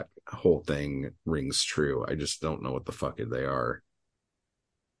where that whole thing rings true. I just don't know what the fuck they are.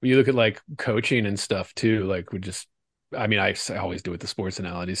 You look at like coaching and stuff too, like I always do with the sports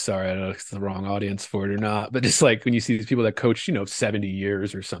analogies. Sorry, I don't know if it's the wrong audience for it or not, but just like when you see these people that coach, 70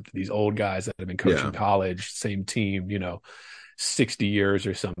 years or something, these old guys that have been coaching Yeah. college, same team, 60 years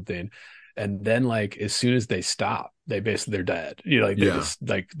or something. And then like as soon as they stop, they're dead. Like they Yeah. just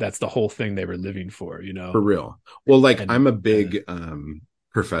like that's the whole thing they were living for, For real. Well, like And I'm a big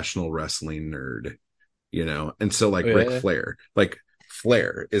professional wrestling nerd, and so like Ric Flair, like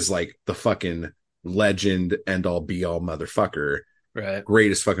Flair is like the fucking legend end all be all motherfucker, right.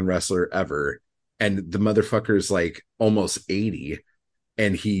 greatest fucking wrestler ever. And the motherfucker is like almost 80,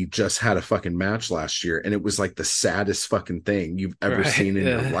 and he just had a fucking match last year, and it was like the saddest fucking thing you've ever seen in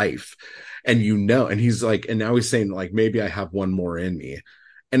your life. And and he's like, and now he's saying like, maybe I have one more in me.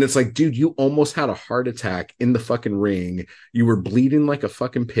 And it's like, dude, you almost had a heart attack in the fucking ring. You were bleeding like a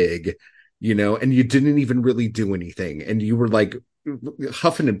fucking pig, and you didn't even really do anything. And you were like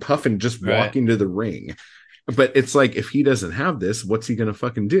huffing and puffing, just walking to the ring. But it's like, if he doesn't have this, what's he going to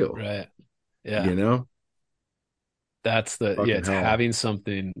fucking do? Right. Yeah. That's it's having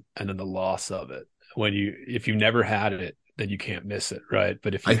something and then the loss of it. If you never had it, then you can't miss it. Right.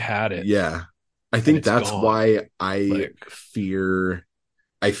 But if you had it. Yeah. I think that's gone. Why I fear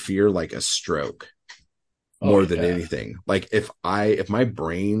like a stroke more than anything. Like if my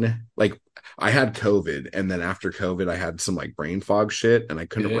brain, like I had COVID, and then after COVID, I had some like brain fog shit, and I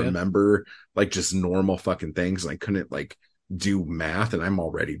couldn't remember like just normal fucking things. And I couldn't like do math, and I'm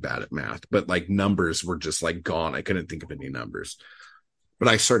already bad at math, but like numbers were just like gone. I couldn't think of any numbers, but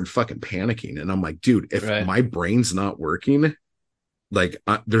I started fucking panicking, and I'm like, dude, if my brain's not working, like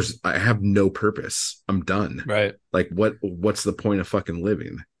I have no purpose. I'm done. Right. Like what's the point of fucking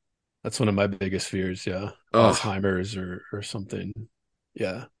living? That's one of my biggest fears. Yeah. Alzheimer's or something.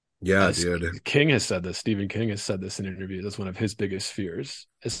 Yeah. Yeah, dude. King has said this. Stephen King has said this in an interview. That's one of his biggest fears,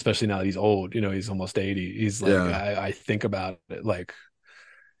 especially now that he's old. He's almost 80. He's like, I think about it. Like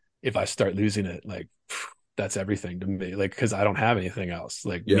if I start losing it, like that's everything to me. Like, cause I don't have anything else.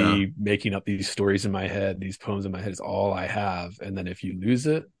 Like me making up these stories in my head, these poems in my head is all I have. And then if you lose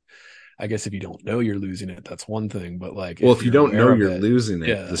it, I guess if you don't know you're losing it, that's one thing. But like, well, if you don't know you're losing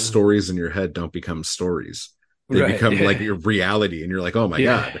it, the stories in your head don't become stories. They become like your reality, and you're like, oh my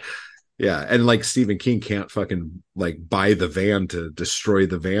God. Yeah. And like Stephen King can't fucking like buy the van to destroy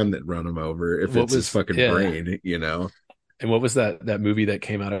the van that run him over if it's his fucking brain, And what was that movie that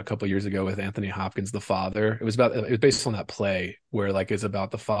came out a couple of years ago with Anthony Hopkins, The Father? It was based on that play where like it's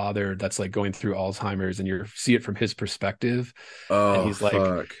about the father that's like going through Alzheimer's, and you see it from his perspective. And he's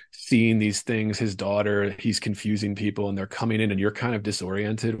like seeing these things, his daughter, he's confusing people, and they're coming in, and you're kind of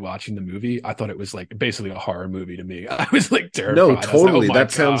disoriented watching the movie. I thought it was like basically a horror movie to me. I was like terrified. No, totally. Like,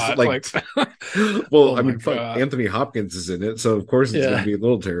 that sounds like well, I mean, Anthony Hopkins is in it, so of course it's gonna be a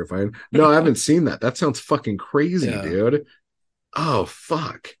little terrifying. No, I haven't seen that. That sounds fucking crazy, dude. Oh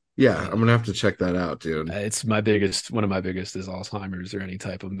fuck. Yeah, I'm gonna have to check that out, dude. It's one of my biggest is Alzheimer's or any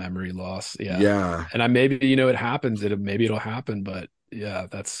type of memory loss. Yeah. And maybe it happens. Maybe it'll happen, but yeah,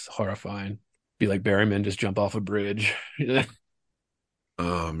 that's horrifying. Be like Berryman, just jump off a bridge.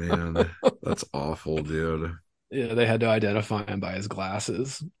 Oh man, that's awful, dude. Yeah, they had to identify him by his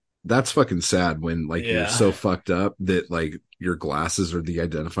glasses. That's fucking sad when like you're so fucked up that like your glasses are the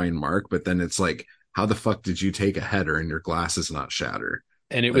identifying mark, but then it's like, how the fuck did you take a header and your glasses not shatter?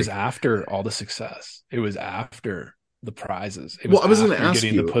 And it was after all the success. It was after the prizes. It was I was going to ask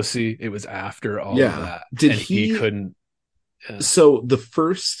getting the pussy. It was after all of that. He couldn't. So the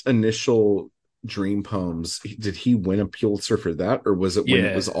first initial Dream Poems, did he win a Pulitzer for that, or was it when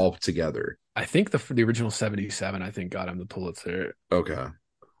it was all together? I think the original 77, I think, got him the Pulitzer. Okay.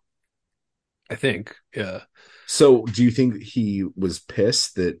 I think, yeah. So do you think he was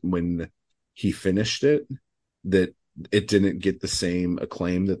pissed that when he finished it, that it didn't get the same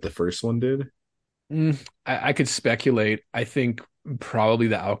acclaim that the first one did? I could speculate. I think probably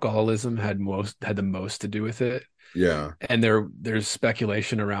the alcoholism had the most to do with it. Yeah. And there's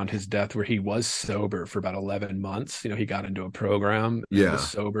speculation around his death where he was sober for about 11 months. He got into a program and was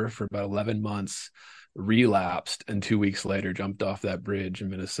sober for about 11 months, relapsed, and 2 weeks later jumped off that bridge in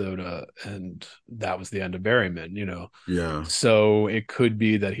Minnesota, and that was the end of Berryman. Yeah. So it could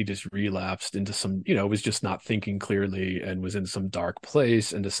be that he just relapsed into some, was just not thinking clearly and was in some dark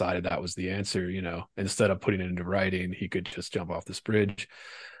place and decided that was the answer. Instead of putting it into writing, he could just jump off this bridge.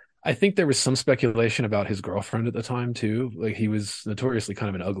 I think there was some speculation about his girlfriend at the time too. Like he was notoriously kind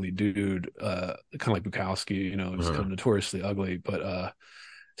of an ugly dude, kind of like Bukowski, he was kind of notoriously ugly, but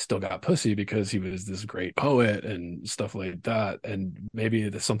still got pussy because he was this great poet and stuff like that. And maybe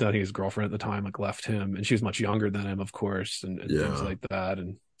that's something, I think his girlfriend at the time like left him, and she was much younger than him, of course, and things like that.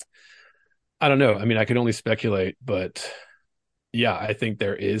 And I don't know. I mean, I could only speculate, but yeah, I think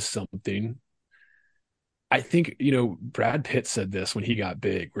there is something. I think, Brad Pitt said this when he got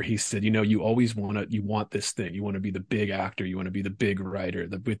big, where he said, you always you want this thing. You want to be the big actor. You want to be the big writer,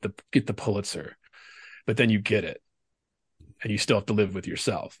 get the Pulitzer, but then you get it and you still have to live with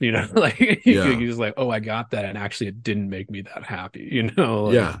yourself, like you're just like, oh, I got that. And actually it didn't make me that happy,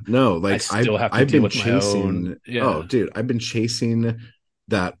 like I still have to deal with my own. Yeah. Oh dude, I've been chasing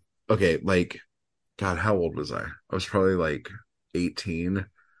that. Okay. Like, God, how old was I? I was probably like 18.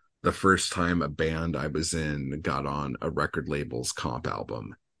 the first time a band I was in got on a record label's comp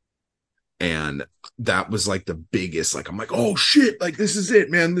album. And that was like the biggest, like, I'm like, oh shit, like this is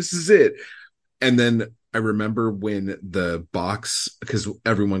it, man, this is it. And then I remember when the box, because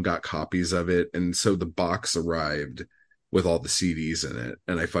everyone got copies of it. And so the box arrived with all the CDs in it.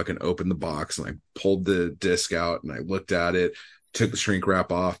 And I fucking opened the box and I pulled the disc out and I looked at it, took the shrink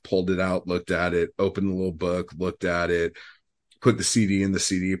wrap off, pulled it out, looked at it, opened the little book, looked at it, put the CD in the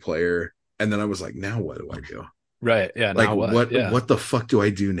CD player. And then I was like, now what do I do? Right. Yeah. Like now what? What the fuck do I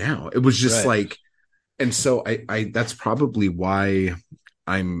do now? It was just like, and so I that's probably why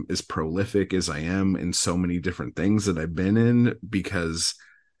I'm as prolific as I am in so many different things that I've been in, because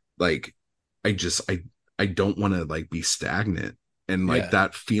like I don't want to like be stagnant, and like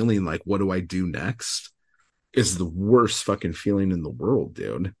that feeling like what do I do next is the worst fucking feeling in the world,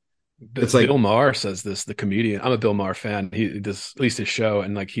 dude. It's like Bill Maher says this, the comedian. I'm a Bill Maher fan. He does at least his show,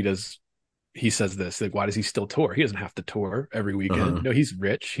 and like he says this, like, why does he still tour? He doesn't have to tour every weekend. No, he's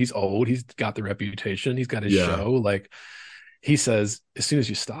rich, he's old, he's got the reputation, he's got his show. Like he says, as soon as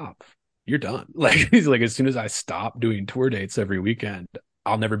you stop, you're done. Like he's like, as soon as I stop doing tour dates every weekend,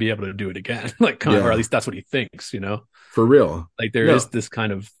 I'll never be able to do it again. Like kind of, or at least that's what he thinks, you know? For real. Like there is this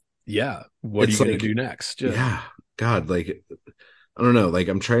kind of, what are you going to do next? God, like I don't know, like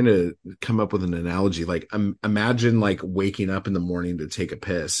I'm trying to come up with an analogy. Like imagine like waking up in the morning to take a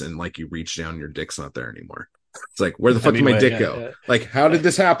piss and like you reach down, your dick's not there anymore. It's like, where the fuck did my dick go? Like, how did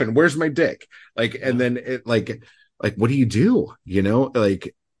this happen? Where's my dick? Like, and then it like, what do you do? You know,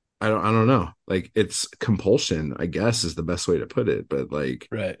 like, I don't know. Like it's compulsion, I guess is the best way to put it. But like,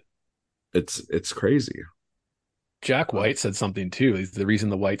 it's crazy. Jack White said something too. He's the reason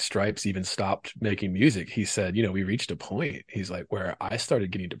the White Stripes even stopped making music. He said, you know, we reached a point, he's like, where I started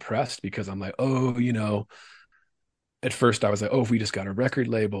getting depressed because I'm like, oh, you know, at first I was like, oh, if we just got a record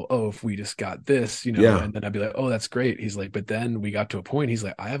label, oh, if we just got this, you know, and then I'd be like, oh, that's great. He's like, but then we got to a point, he's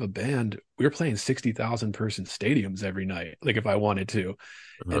like, I have a band. We were playing 60,000 person stadiums every night, like if I wanted to.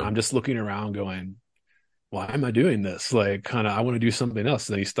 And I'm just looking around going, why am I doing this? Like, kind of, I want to do something else.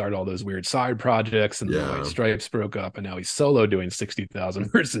 And then he started all those weird side projects, and the White Stripes broke up, and now he's solo doing 60,000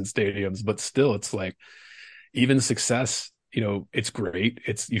 person stadiums. But still, it's like, even success, you know, it's great.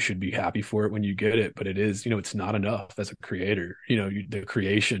 You should be happy for it when you get it, but it is, you know, it's not enough as a creator. You know, the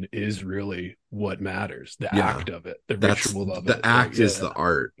creation is really what matters. The act of it, the ritual of it. The act is the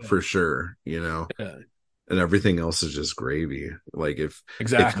art for sure, you know, and everything else is just gravy. Like if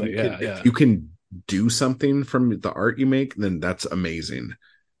you can do something from the art you make, then that's amazing.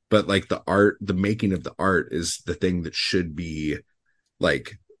 But like the making of the art is the thing that should be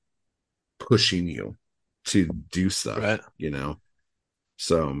like pushing you to do stuff, you know?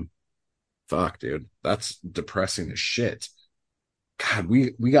 So fuck, dude, that's depressing as shit. God,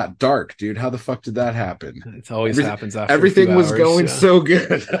 we got dark, dude. How the fuck did that happen? It always happens after everything was going so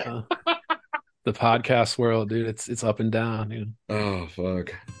good. The podcast world, dude, it's up and down, you know? Oh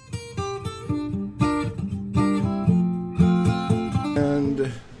fuck.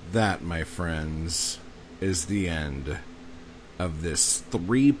 That, my friends, is the end of this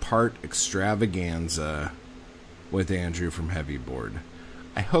 3-part extravaganza with Andrew from Heavyboard.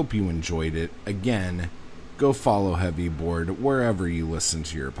 I hope you enjoyed it. Again, go follow Heavyboard wherever you listen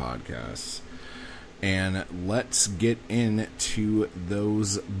to your podcasts. And let's get into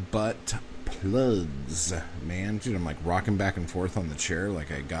those butt plugs. Man, dude, I'm like rocking back and forth on the chair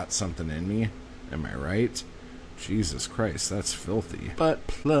like I got something in me. Am I right? Jesus Christ, that's filthy. Butt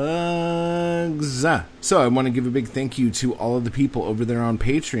plugs. So I want to give a big thank you to all of the people over there on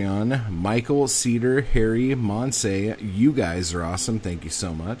Patreon. Michael, Cedar, Harry, Monse. You guys are awesome. Thank you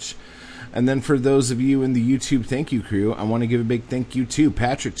so much. And then for those of you in the YouTube thank you crew, I want to give a big thank you to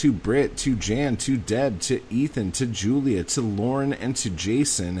Patrick, to Britt, to Jan, to Deb, to Ethan, to Julia, to Lauren, and to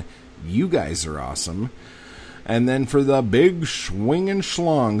Jason. You guys are awesome. And then for the big swinging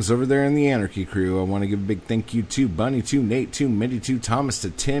schlongs over there in the Anarchy crew, I want to give a big thank you to Bunny, to Nate, to Mindy, to Thomas, to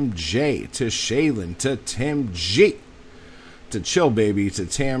Tim J, to Shaylin, to Tim G, to Chill Baby, to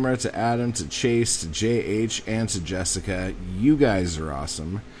Tamara, to Adam, to Chase, to JH, and to Jessica. You guys are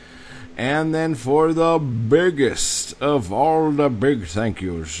awesome. And then for the biggest of all the big thank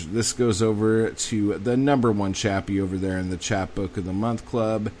yous, this goes over to the number one chappie over there in the Chat Book of the Month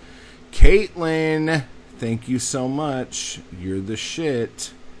Club, Caitlin. Thank you so much. You're the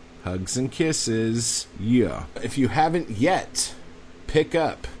shit. Hugs and kisses. Yeah. If you haven't yet, pick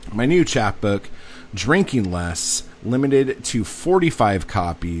up my new chapbook, Drinking Less, limited to 45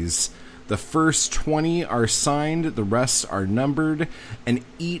 copies. The first 20 are signed, the rest are numbered, and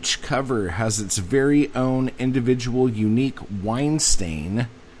each cover has its very own individual unique wine stain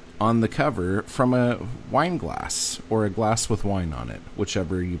on the cover from a wine glass or a glass with wine on it,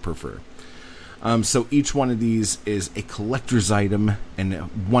 whichever you prefer. So each one of these is a collector's item and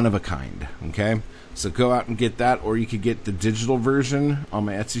one of a kind, okay? So go out and get that, or you could get the digital version on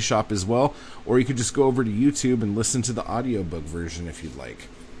my Etsy shop as well, or you could just go over to YouTube and listen to the audiobook version if you'd like.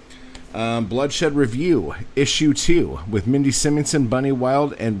 Bloodshed Review, Issue 2, with Mindy Simonson, Bunny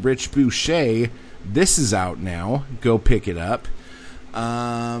Wild, and Rich Boucher. This is out now. Go pick it up.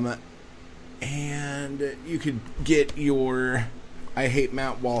 And you could get your I Hate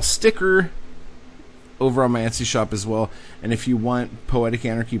Matt Wall sticker over on my Etsy shop as well. And if you want Poetic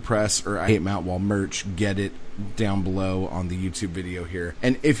Anarchy Press or I Hate Matt Wall merch, get it down below on the YouTube video here.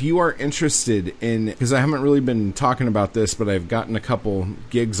 And if you are interested in, because I haven't really been talking about this, but I've gotten a couple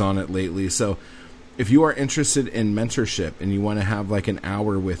gigs on it lately. So if you are interested in mentorship and you want to have like an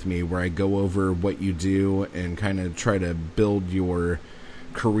hour with me where I go over what you do and kind of try to build your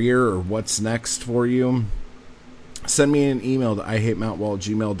career or what's next for you, send me an email to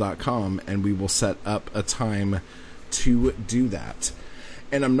ihatemountwall@gmail.com and we will set up a time to do that.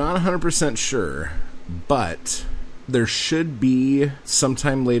 And I'm not 100% sure, but there should be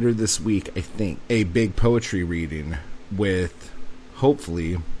sometime later this week, I think, a big poetry reading with,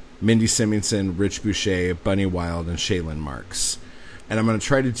 hopefully, Mindy Simonson, Rich Boucher, Bunny Wild, and Shaylin Marks. And I'm going to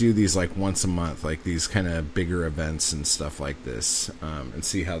try to do these like once a month, like these kind of bigger events and stuff like this, and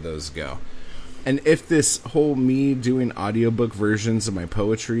see how those go. And if this whole me doing audiobook versions of my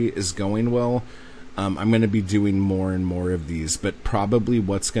poetry is going well, I'm going to be doing more and more of these. But probably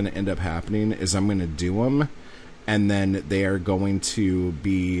what's going to end up happening is I'm going to do them, and then they are going to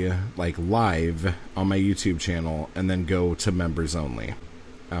be like live on my YouTube channel and then go to members only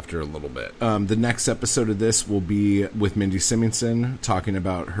after a little bit. The next episode of this will be with Mindy Simonson talking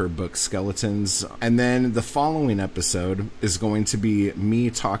about her book Skeletons. And then the following episode is going to be me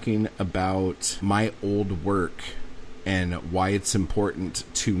talking about my old work and why it's important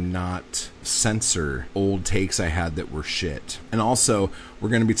to not censor old takes I had that were shit. And also, we're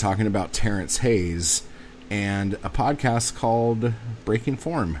going to be talking about Terrence Hayes and a podcast called Breaking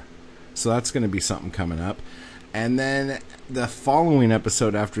Form. So that's going to be something coming up. And then the following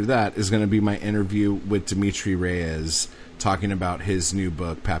episode after that is going to be my interview with Dimitri Reyes talking about his new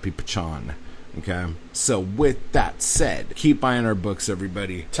book, Pappy Pachon. Okay? So with that said, keep buying our books,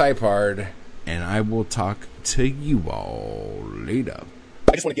 everybody. Type hard, and I will talk to you all later.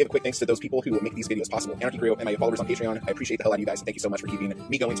 I just want to give a quick thanks to those people who make these videos possible. Anarchy Crew and my followers on Patreon. I appreciate the hell out of you guys. Thank you so much for keeping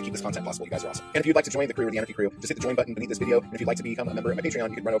me going to keep this content possible. You guys are awesome. And if you'd like to join the crew or the Anarchy Crew, just hit the join button beneath this video. And if you'd like to become a member of my Patreon,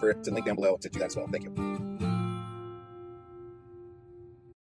 you can run over to the link down below to do that as well. Thank you.